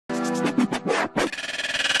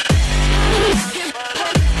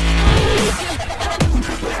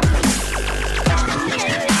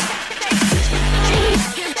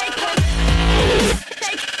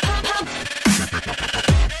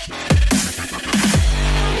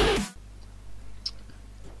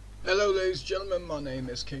ladies and gentlemen, my name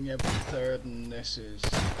is King Edward III, and this is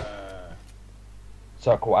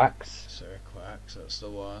Circle Axe. Circle Axe, that's the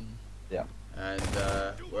one. Yeah. And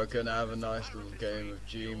we're gonna have a nice little game of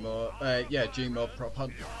Gmod. Gmod Prop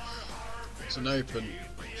Hunt. It's an open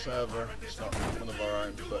server. It's not one of our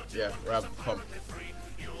own, but yeah, we're having fun.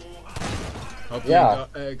 Hope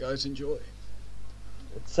you guys enjoy.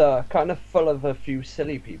 It's kind of full of a few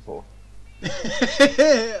silly people.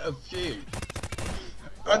 A few.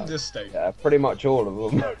 Understatement. Yeah, pretty much all of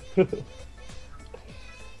them.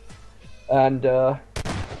 And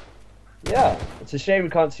yeah, it's a shame you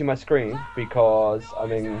can't see my screen because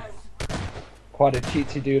I'm in quite a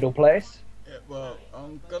cheatsy doodle place. Yeah, well,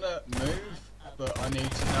 I'm gonna move, but I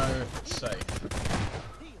need to know if it's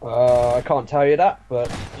safe. I can't tell you that,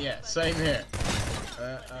 but yeah, same here.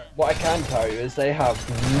 What I can tell you is they have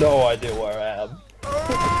no idea where I am.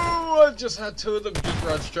 Oh, I just had two of them just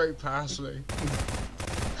run straight past me.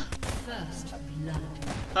 First blood.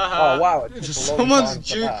 Oh wow, Just someone's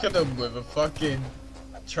juking them with a fucking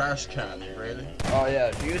trash can, really. Oh yeah,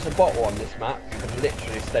 if you use a bottle on this map, you can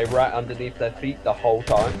literally stay right underneath their feet the whole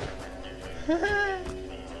time.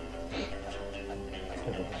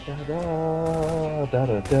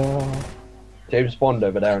 James Bond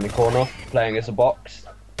over there in the corner, playing as a box.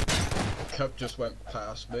 Cup just went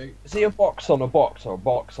past me. Is he a box on a box or a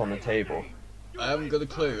box on a table? I haven't got a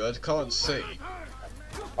clue, I can't see.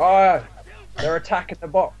 Oh, they're attacking the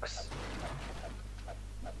box.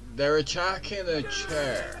 They're attacking a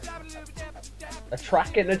chair.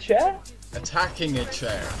 Attacking a chair? Attacking a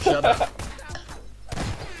chair. Shut up.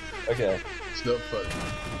 Okay. It's not funny.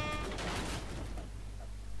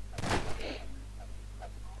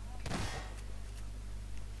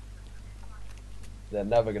 They're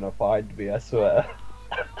never gonna find me, I swear.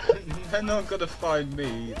 They're not gonna find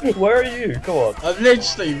me. Where are you? Come on. I'm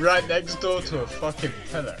literally right next door to a fucking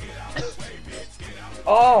pillar.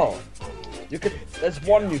 Oh! You could. There's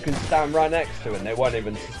one you can stand right next to and they won't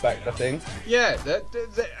even suspect the thing. Yeah,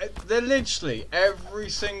 they're literally, every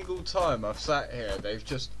single time I've sat here, they've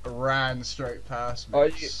just ran straight past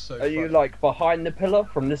me. Are you like behind the pillar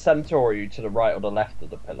from the center, or are you to the right or the left of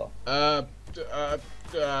the pillar?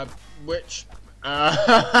 Which?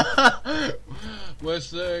 Where's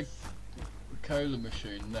the cola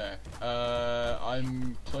machine there?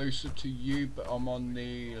 I'm closer to you, but I'm on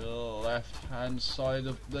the left-hand side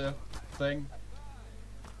of the thing.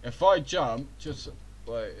 If I jump, just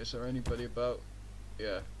wait. Is there anybody about?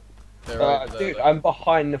 Yeah. They're over there, dude, I'm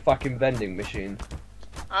behind the fucking vending machine.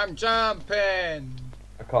 I'm jumping.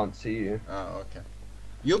 I can't see you. Oh, okay.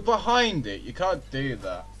 You're behind it. You can't do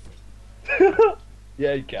that.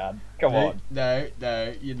 Yeah, you can. Come on. No,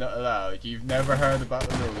 you're not allowed. You've never heard about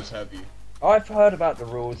the rules, have you? I've heard about the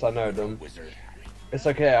rules. I know them. It's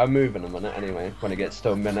okay. I'm moving a minute anyway. When it gets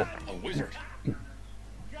to a minute. A wizard.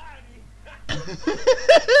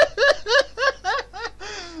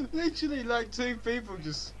 Literally, like two people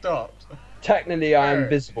just stopped. Technically, I am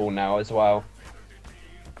visible now as well.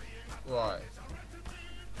 Why?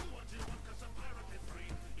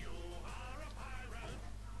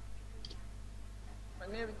 My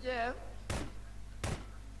name is Jeff.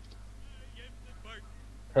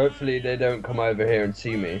 Hopefully, they don't come over here and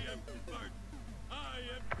see me.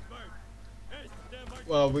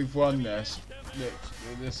 Well, we've won this. Literally,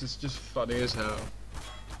 this is just funny as hell.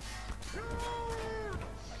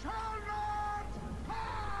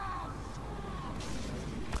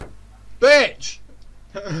 Bitch!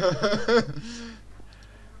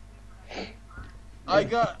 I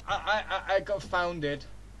got founded.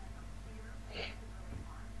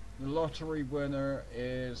 The lottery winner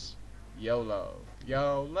is YOLO.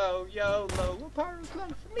 YOLO, YOLO, what power is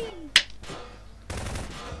left for me?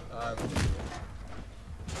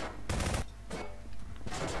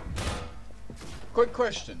 Quick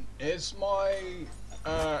question, is my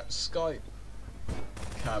Skype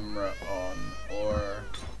camera on, or...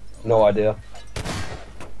 No idea.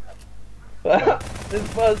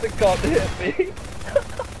 This person can't hit me.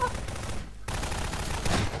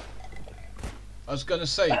 I was gonna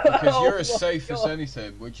say, because you're as safe as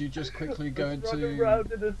anything, would you just quickly go into... Run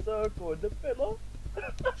around in a circle in the pillar.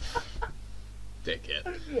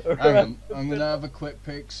 Dickhead. Hang on, I'm gonna have a quick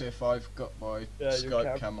peek, see if I've got my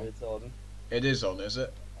Skype camera. On. It is on, is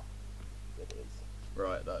it? It is.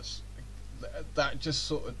 Right, that just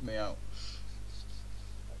sorted me out.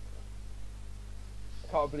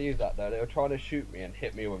 I can't believe that though. They were trying to shoot me and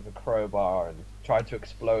hit me with a crowbar and tried to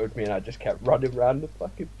explode me, and I just kept running around the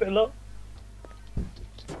fucking pillar.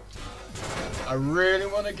 I really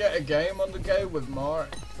want to get a game on the go with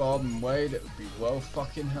Mark, Bob and Wade. It would be well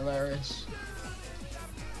fucking hilarious.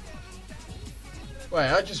 Wait,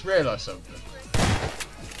 I just realised something.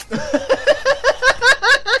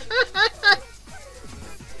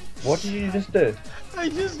 What did you just do? I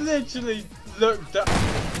just literally looked up,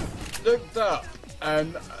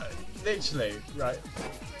 and literally, right,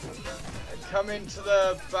 come into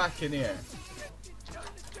the back in here.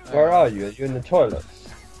 Where are you? Are you in the toilets?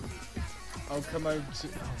 I'll come over to.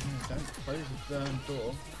 Oh no! Don't close the damn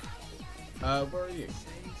door. Where are you?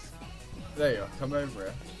 There you are. Come over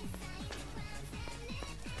here.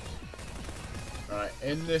 Right,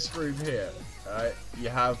 in this room here, right, you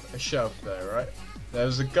have a shelf there, right?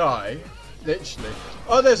 There's a guy, literally.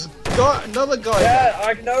 Oh, there's another guy. Yeah,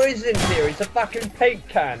 I know he's in here. He's a fucking paint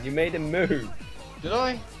can. You made him move. Did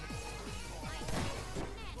I?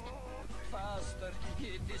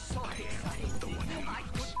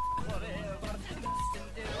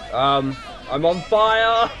 I'm on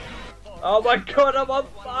fire. Oh my god, I'm on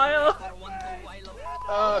fire.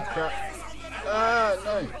 Oh crap.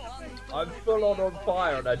 No. I'm full on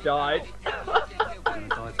fire and I died.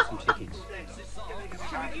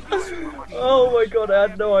 Oh my god, I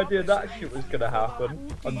had no idea that shit was gonna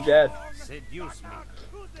happen. I'm dead.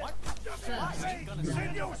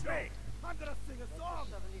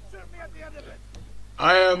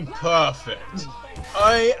 I am perfect.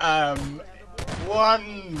 I am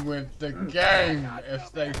one with the game.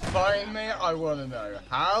 If they find me, I want to know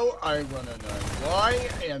how, I want to know why,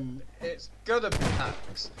 and it's gotta be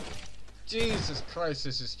hacks. Jesus Christ,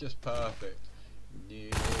 this is just perfect.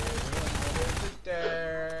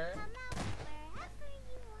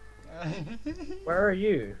 Where are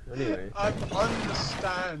you, anyway? I'm on the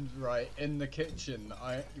stand, right, in the kitchen.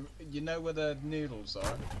 You know where the noodles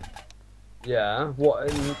are? Yeah, what,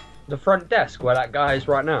 in the front desk where that guy is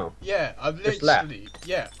right now? Yeah, I'm Just literally,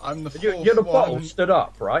 yeah, I'm the fourth You're the one. bottle stood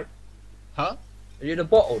up, right? Huh? Are you the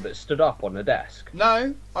bottle that stood up on the desk?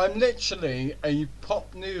 No, I'm literally a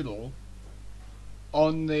pop noodle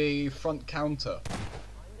on the front counter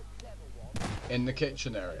in the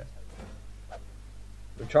kitchen area.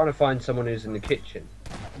 I'm trying to find someone who's in the kitchen.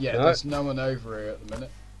 Yeah, No. there's no one over here at the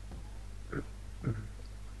minute.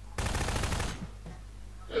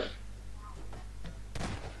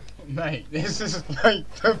 Mate, this is like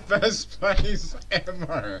the best place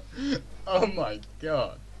ever. Oh my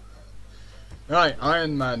god. Right,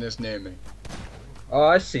 Iron Man is near me. Oh,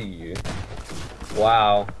 I see you.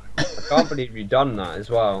 Wow. I can't believe you've done that as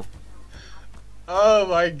well. Oh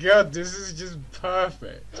my god, this is just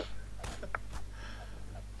perfect.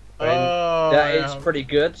 I mean, Oh, that is pretty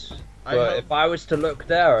good. I But hope- if I was to look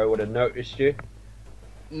there, I would have noticed you.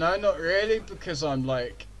 No, not really, because I'm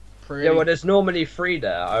like pretty. Yeah, well, there's normally 3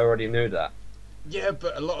 there. I already knew that. Yeah,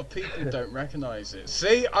 but a lot of people don't recognise it.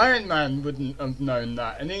 See, Iron Man wouldn't have known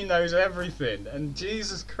that, and he knows everything. And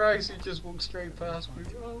Jesus Christ, he just walked straight past me.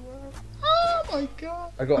 Oh, wow. Oh my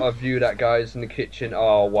god. I got a view that guy's in the kitchen.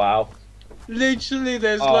 Oh, wow. Literally,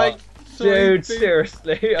 there's Oh, like 3 Dude, people.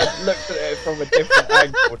 seriously. I've looked at it from a different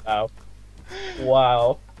angle now.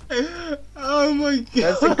 Wow. Oh my god.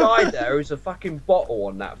 There's a guy there who's a fucking bottle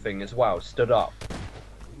on that thing as well, stood up.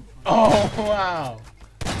 Oh wow.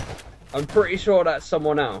 I'm pretty sure that's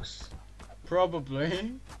someone else.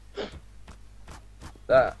 Probably.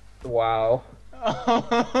 That, wow.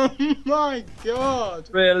 Oh my god.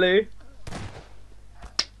 Really?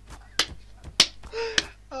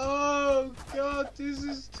 Oh god, this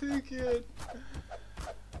is too good.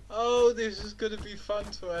 Oh, this is gonna be fun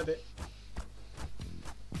to edit.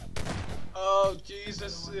 Oh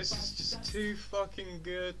Jesus, this is just too fucking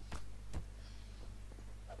good.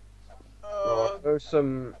 Oh, there's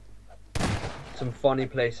some funny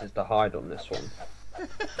places to hide on this one.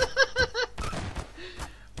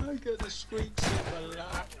 I got the squeaks in my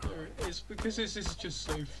laughter. It's because this is just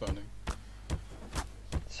so funny.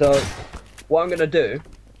 So, what I'm gonna do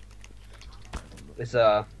is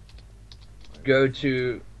go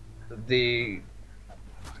to the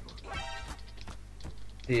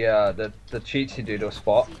cheatsy doodle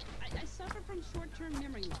spot, I suffer from short-term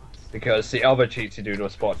memory loss. because the other cheatsy doodle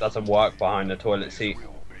spot doesn't work behind the toilet seat.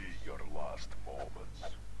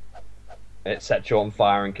 It sets you on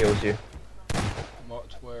fire and kills you.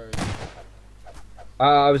 What word?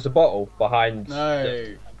 I was the bottle behind No.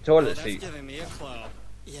 the toilet That's seat. giving me a clue.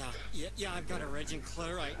 Yeah, I've got a raging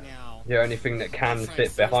clue right now. The only thing that can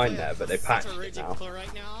fit behind there, but they patched That's a it raging now. clue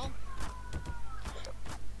right now.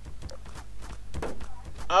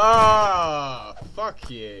 Ah, fuck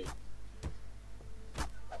you.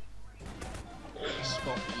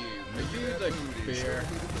 Spot you. Are you the beer?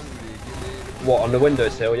 What, on the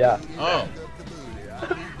windowsill? Yeah. Oh.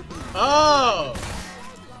 Oh.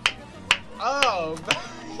 Oh.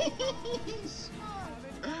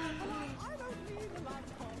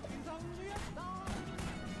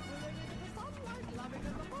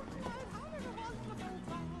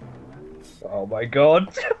 Oh my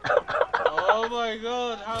god. Oh my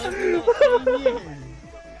god, how has he not seen you?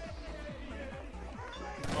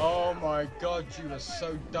 Oh my god, you are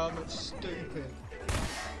so dumb and stupid.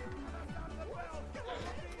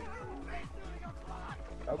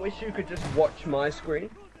 I wish you could just watch my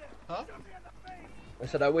screen. Huh? I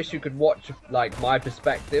said I wish you could watch, like, my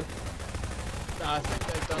perspective. Nah, I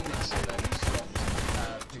think they've done that so they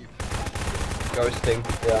stopped people. Ghosting,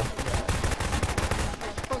 yeah.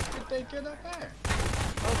 How the fuck did they get up there?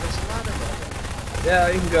 Oh, there's a ladder there. Yeah,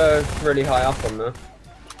 you can go really high up on there.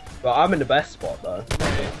 But I'm in the best spot, though.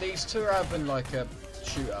 These two are having like a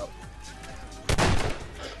shootout.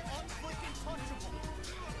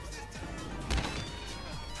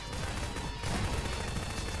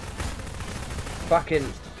 Fucking,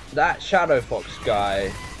 that Shadow Fox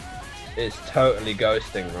guy is totally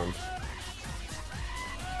ghosting them.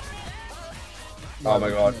 Oh my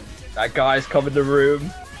god, that guy's come in the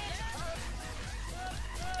room.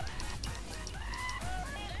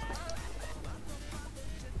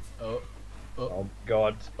 Oh. Oh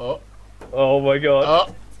god. Oh. Oh my god.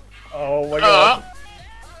 Oh. Oh my god.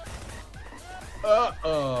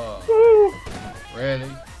 Oh.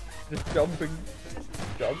 Really? Just jumping.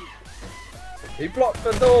 Jump. He blocked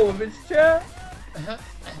the door with his chair.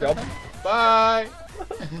 Jump. Bye.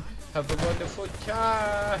 Have a wonderful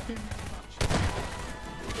time.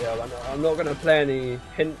 Yeah, I'm not gonna play any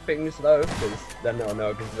hint things though, because then they'll know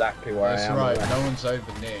exactly where I am. That's right, no one's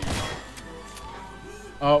over near you.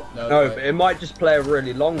 Oh, no. No, wait. but it might just play a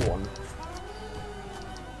really long one.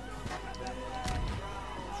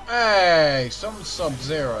 Hey, someone's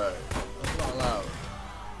Sub-Zero. That's not allowed.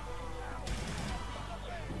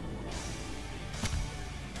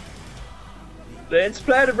 It's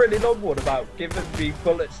playing a really long one about giving me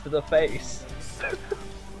bullets to the face.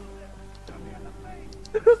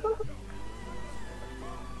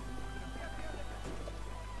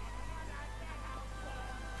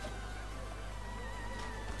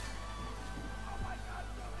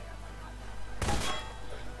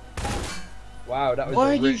 Wow, that was Why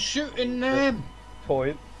a are you rich shooting them?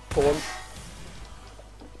 taunt.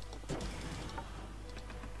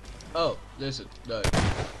 Oh, listen, no.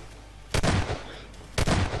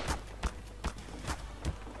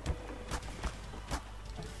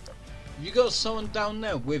 You got someone down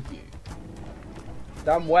there with you.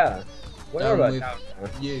 Down where? Where Down are I with down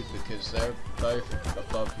there? you, because they're both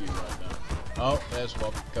above you right now. Oh, there's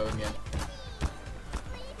one going in.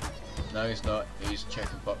 No, he's not. He's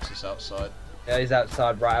checking boxes outside. Yeah, he's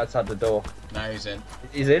outside, right outside the door. Now he's in.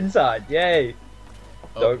 He's inside, yay!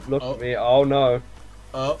 Oh, Don't look at me, oh no.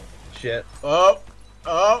 Oh, Shit. oh,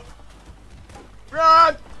 oh!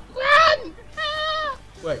 Run! Run! Ah!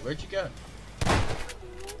 Wait, where'd you go?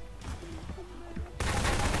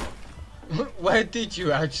 Where did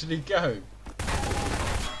you actually go?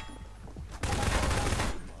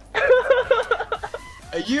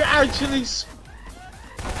 Are you actually...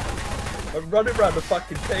 I'm running around the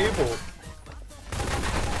fucking table.